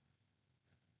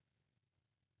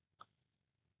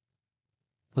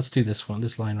let's do this one,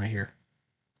 this line right here.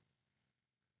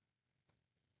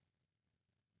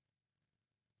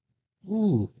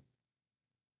 Ooh,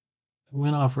 it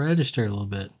went off register a little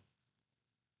bit.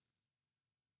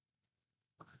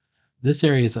 This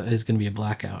area is going to be a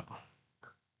blackout.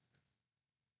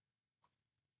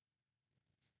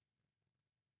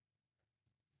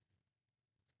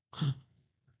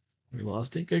 We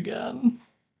lost ink again.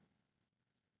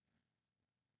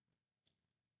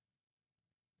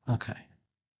 Okay.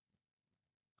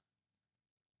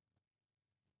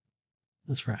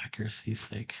 Just for accuracy's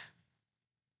sake.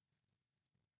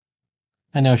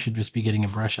 I know I should just be getting a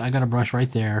brush. I got a brush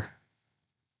right there.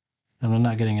 And I'm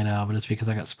not getting it out, but it's because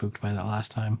I got spooked by that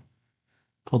last time.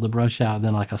 Pulled the brush out,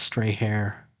 then like a stray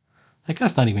hair. Like,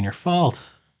 that's not even your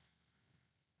fault.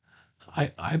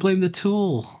 I blame the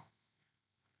tool.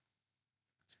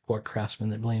 Poor craftsman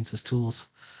that blames his tools.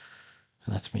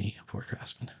 And that's me, a poor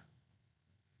craftsman.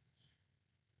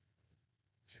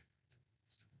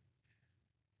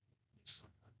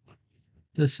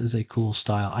 This is a cool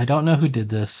style. I don't know who did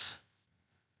this.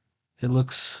 It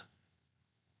looks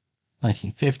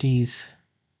 1950s.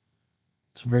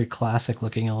 It's a very classic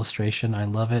looking illustration. I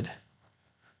love it.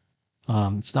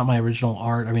 It's not my original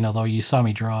art. I mean, although you saw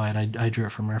me draw it, I drew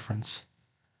it from reference.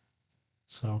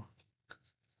 So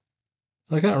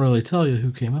I can't really tell you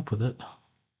who came up with it.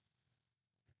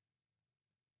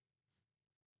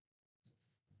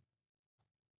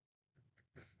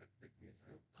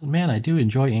 But man, I do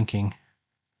enjoy inking.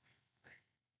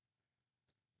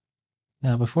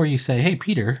 Now, before you say, hey,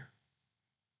 Peter,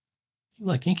 you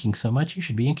like inking so much, you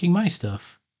should be inking my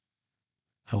stuff.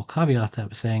 I will caveat that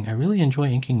by saying I really enjoy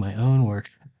inking my own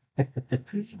work.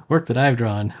 Work that I've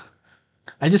drawn.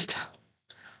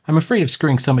 I'm afraid of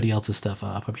screwing somebody else's stuff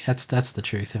up. I mean, that's the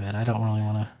truth of it. I don't really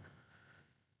want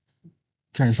to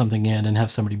turn something in and have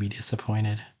somebody be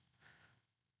disappointed.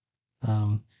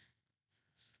 I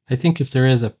think if there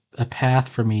is a path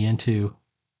for me into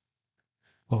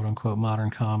quote unquote modern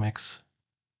comics,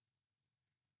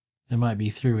 it might be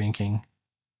through inking.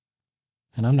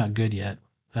 And I'm not good yet.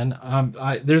 And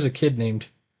there's a kid named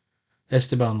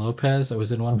Esteban Lopez that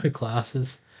was in one of my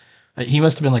classes. He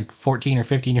must have been like 14 or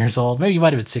 15 years old. Maybe he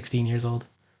might have been 16 years old.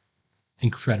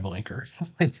 Incredible inker.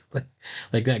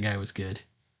 Like that guy was good.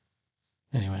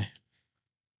 Anyway.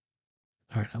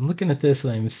 All right, I'm looking at this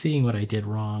and I'm seeing what I did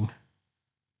wrong.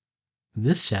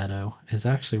 This shadow is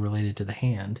actually related to the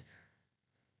hand.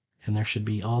 And there should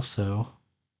be also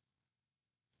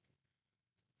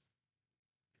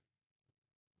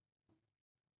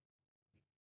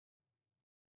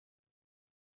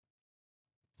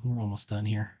we're almost done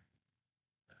here.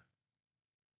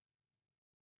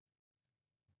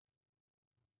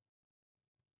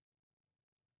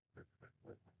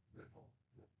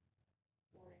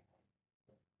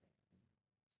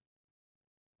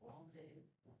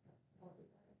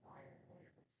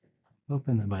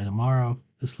 Hoping that by tomorrow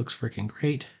this looks freaking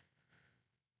great.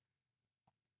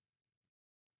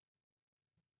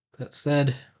 That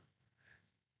said,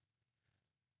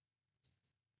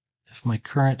 if my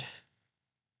current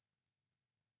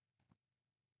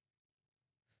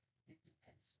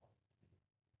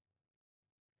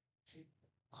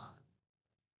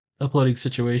uploading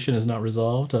situation is not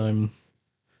resolved, I'm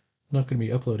not going to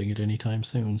be uploading it anytime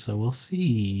soon, so we'll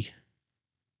see.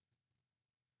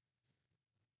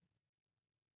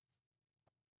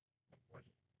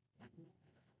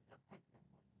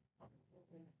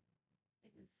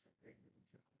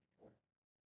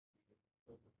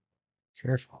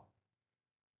 Careful.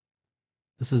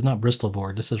 This is not Bristol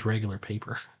board. This is regular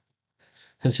paper.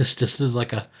 It's just this is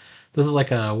like a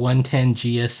 110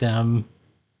 GSM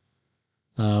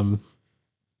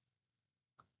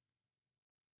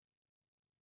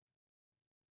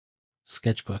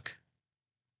sketchbook.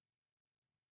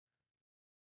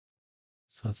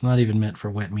 So it's not even meant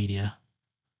for wet media.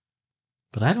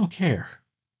 But I don't care.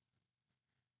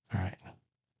 All right.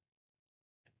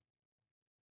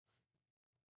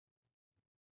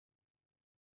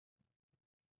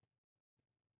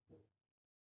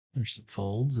 There's some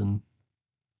folds and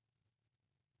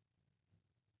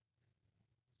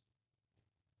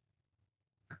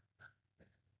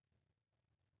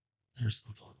there's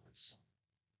some folds.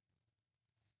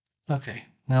 Okay,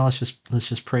 now let's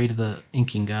just pray to the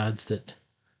inking gods that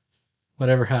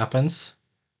whatever happens,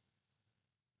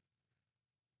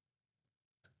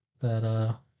 that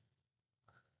have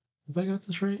I got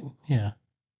this right? Yeah.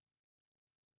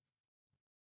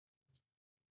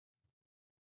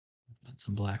 Got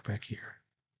some black back here.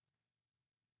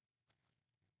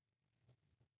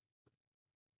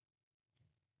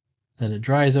 That it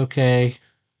dries okay.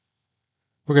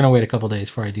 We're gonna wait a couple days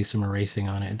before I do some erasing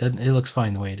on it. It looks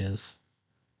fine the way it is.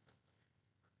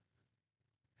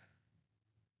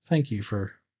 Thank you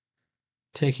for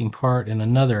taking part in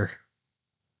another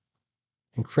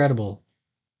incredible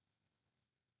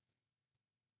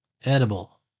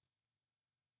edible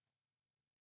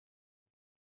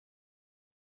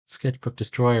sketchbook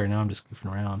destroyer. Now I'm just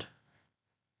goofing around.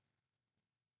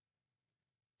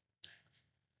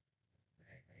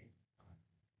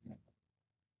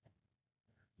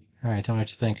 All right, tell me what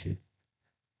you think.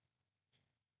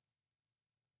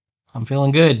 I'm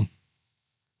feeling good.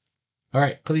 All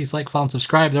right, please like, follow, and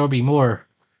subscribe. There will be more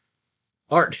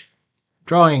art,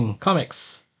 drawing,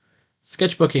 comics,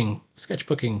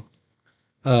 sketchbooking,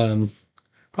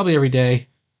 probably every day.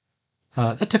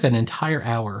 That took an entire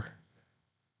hour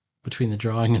between the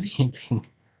drawing and the inking.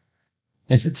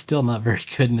 And it's still not very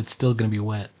good, and it's still going to be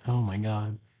wet. Oh my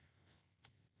god.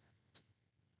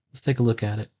 Let's take a look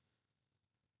at it.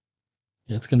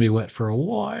 Yeah, it's going to be wet for a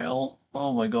while.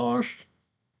 Oh my gosh.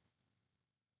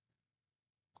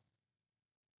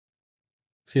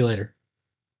 See you later.